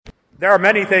There are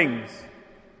many things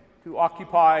to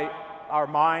occupy our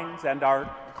minds and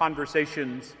our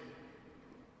conversations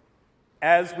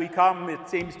as we come, it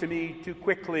seems to me, too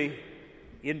quickly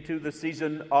into the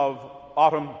season of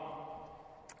autumn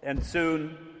and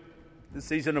soon the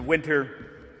season of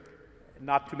winter,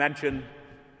 not to mention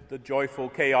the joyful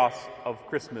chaos of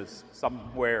Christmas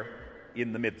somewhere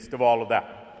in the midst of all of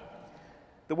that.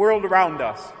 The world around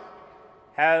us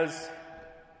has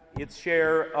its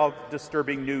share of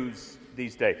disturbing news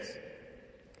these days.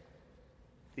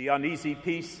 The uneasy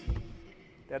peace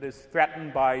that is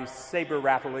threatened by saber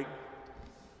rattling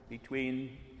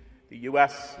between the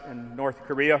U.S. and North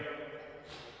Korea,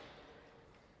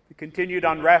 the continued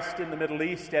unrest in the Middle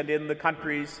East and in the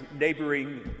countries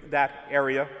neighboring that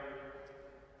area,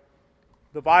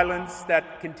 the violence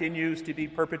that continues to be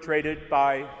perpetrated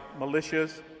by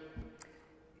militias,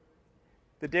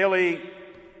 the daily,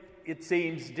 it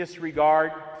seems,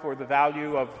 disregard for the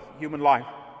value of human life,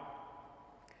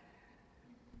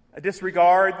 a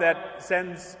disregard that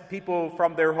sends people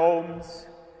from their homes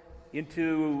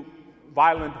into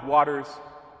violent waters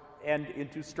and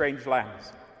into strange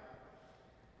lands.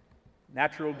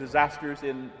 Natural disasters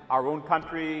in our own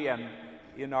country and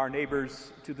in our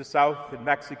neighbors to the south in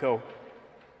Mexico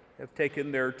have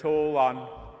taken their toll on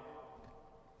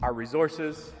our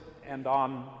resources and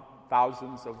on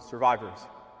thousands of survivors.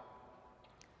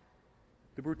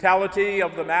 The brutality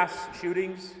of the mass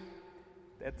shootings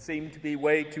that seem to be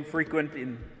way too frequent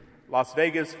in Las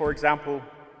Vegas, for example,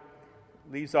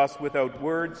 leaves us without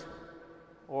words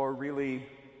or really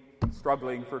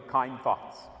struggling for kind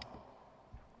thoughts.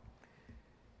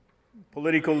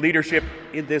 Political leadership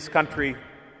in this country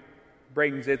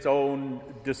brings its own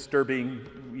disturbing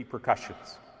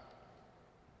repercussions.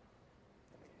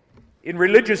 In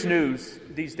religious news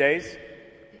these days,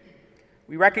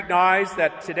 we recognize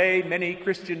that today many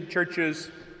Christian churches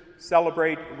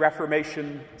celebrate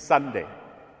Reformation Sunday.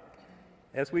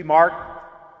 As we mark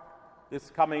this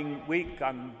coming week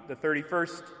on the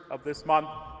 31st of this month,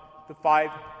 the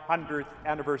 500th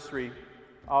anniversary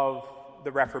of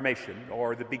the Reformation,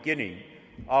 or the beginning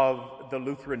of the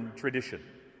Lutheran tradition.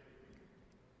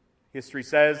 History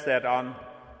says that on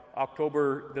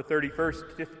October the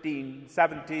 31st,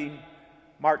 1517,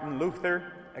 Martin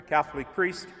Luther, a Catholic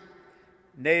priest,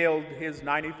 nailed his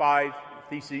 95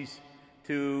 Theses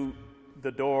to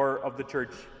the door of the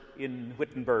church in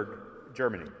Wittenberg,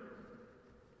 Germany.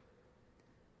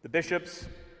 The bishops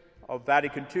of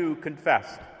Vatican II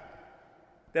confessed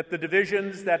that the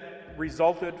divisions that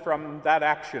resulted from that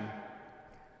action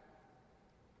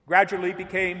gradually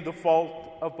became the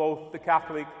fault of both the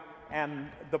Catholic and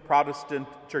the Protestant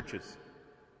churches.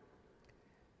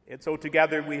 And so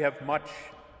together we have much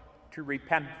to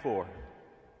repent for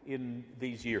in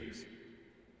these years.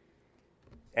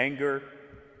 Anger,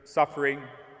 suffering,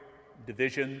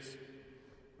 divisions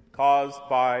caused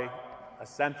by a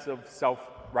sense of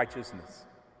self-righteousness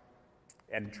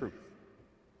and truth.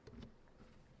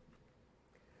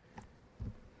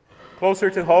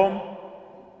 Closer to home,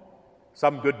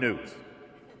 some good news.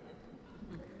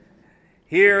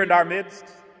 Here in our midst,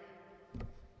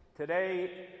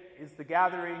 today is the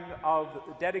gathering of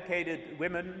dedicated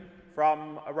women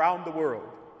from around the world,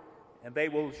 and they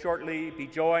will shortly be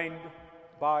joined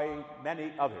by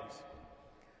many others.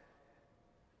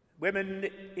 Women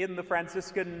in the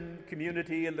Franciscan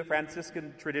community, in the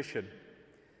Franciscan tradition,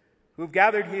 who've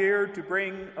gathered here to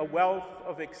bring a wealth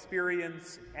of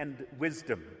experience and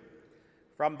wisdom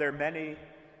from their many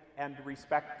and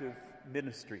respective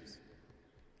ministries.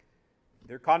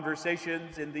 Their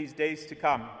conversations in these days to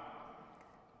come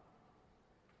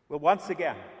will once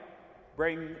again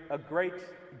bring a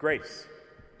great grace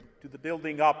to the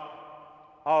building up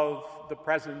of the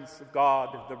presence of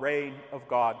God, the reign of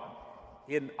God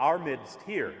in our midst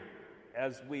here,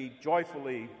 as we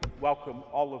joyfully welcome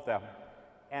all of them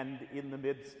and in the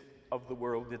midst of the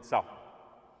world itself.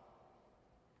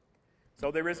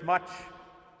 So there is much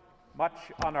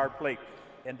on our plate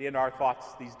and in our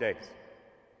thoughts these days.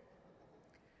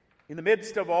 In the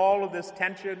midst of all of this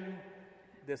tension,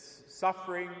 this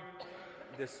suffering,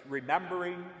 this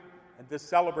remembering, and this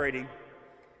celebrating,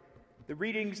 the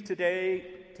readings today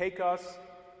take us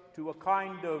to a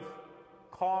kind of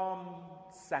calm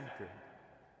center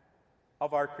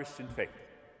of our Christian faith.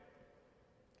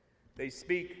 They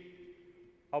speak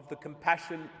of the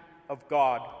compassion of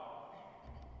God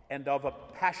and of a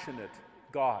passionate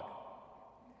God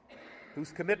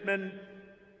whose commitment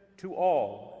to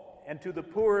all and to the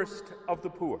poorest of the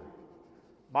poor,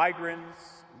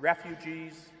 migrants,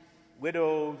 refugees,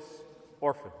 widows,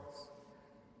 orphans,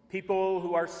 people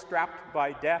who are strapped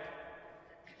by debt,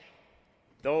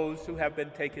 those who have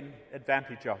been taken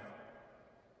advantage of.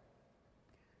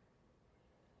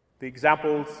 The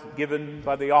examples given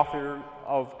by the author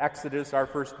of Exodus, our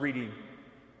first reading,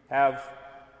 have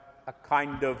a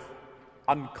kind of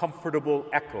uncomfortable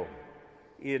echo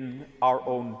in our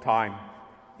own time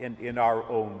and in our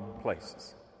own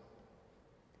places.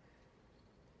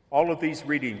 All of these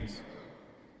readings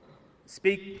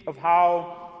speak of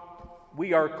how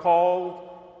we are called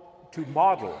to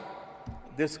model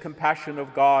this compassion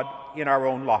of God in our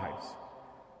own lives,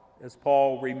 as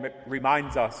Paul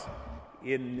reminds us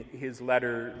in his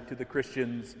letter to the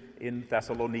Christians in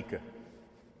Thessalonica.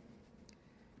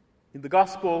 In the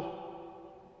Gospel,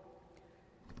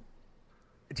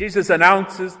 Jesus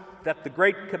announces that the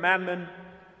great commandment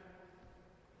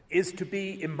is to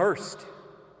be immersed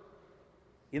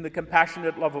in the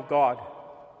compassionate love of God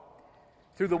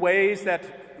through the ways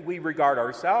that we regard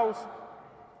ourselves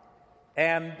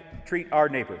and treat our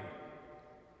neighbor.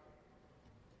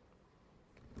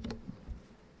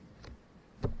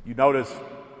 You notice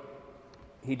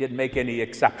he didn't make any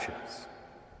exceptions.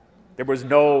 There was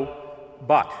no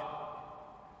but.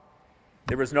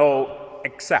 There was no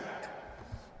except.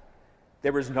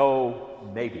 There was no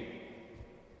maybe.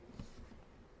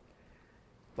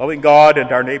 Loving God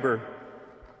and our neighbor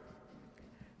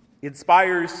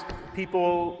inspires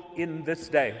people in this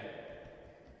day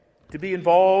to be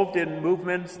involved in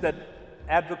movements that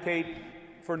advocate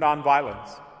for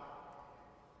nonviolence,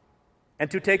 and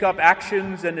to take up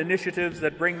actions and initiatives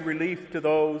that bring relief to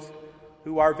those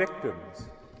who are victims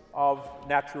of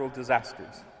natural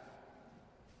disasters.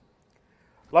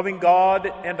 Loving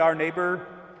God and our neighbor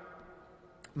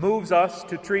moves us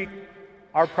to treat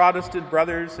our Protestant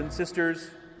brothers and sisters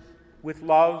with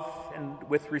love and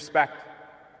with respect,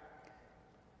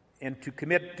 and to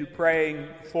commit to praying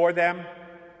for them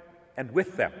and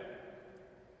with them,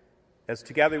 as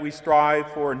together we strive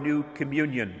for new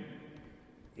communion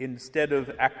instead of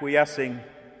acquiescing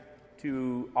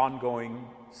to ongoing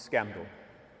scandal.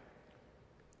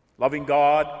 Loving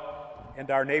God and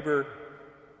our neighbor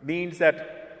means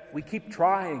that we keep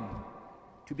trying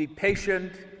to be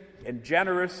patient and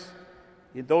generous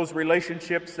in those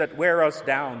relationships that wear us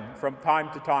down from time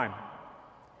to time,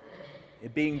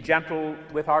 and being gentle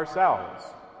with ourselves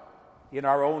in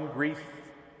our own grief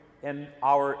and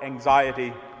our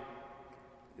anxiety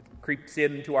that creeps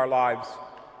into our lives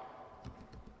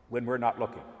when we're not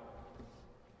looking.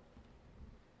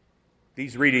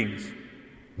 These readings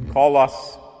call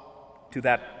us to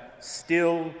that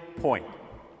still point,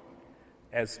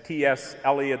 as T.S.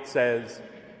 Eliot says,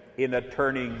 in a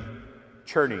turning,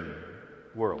 churning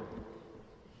world.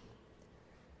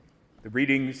 The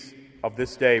readings of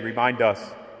this day remind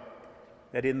us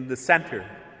that in the center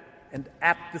and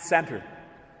at the center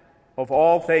of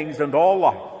all things and all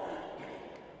life,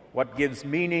 what gives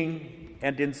meaning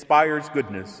and inspires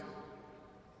goodness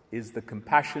is the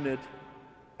compassionate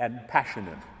and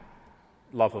passionate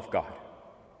love of God.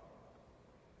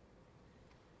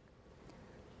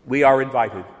 We are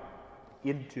invited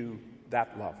into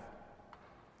that love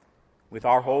with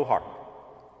our whole heart,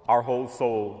 our whole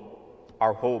soul,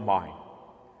 our whole mind.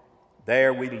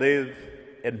 There we live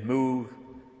and move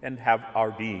and have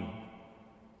our being.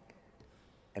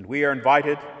 And we are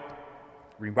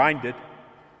reminded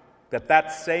that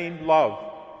that same love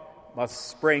must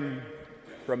spring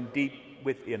from deep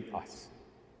within us.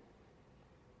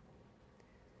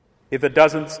 If it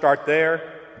doesn't start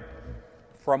there,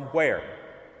 from where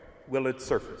will it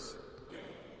surface?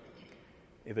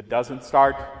 If it doesn't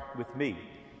start with me,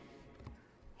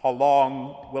 how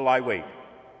long will I wait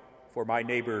for my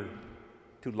neighbor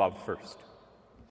to love first?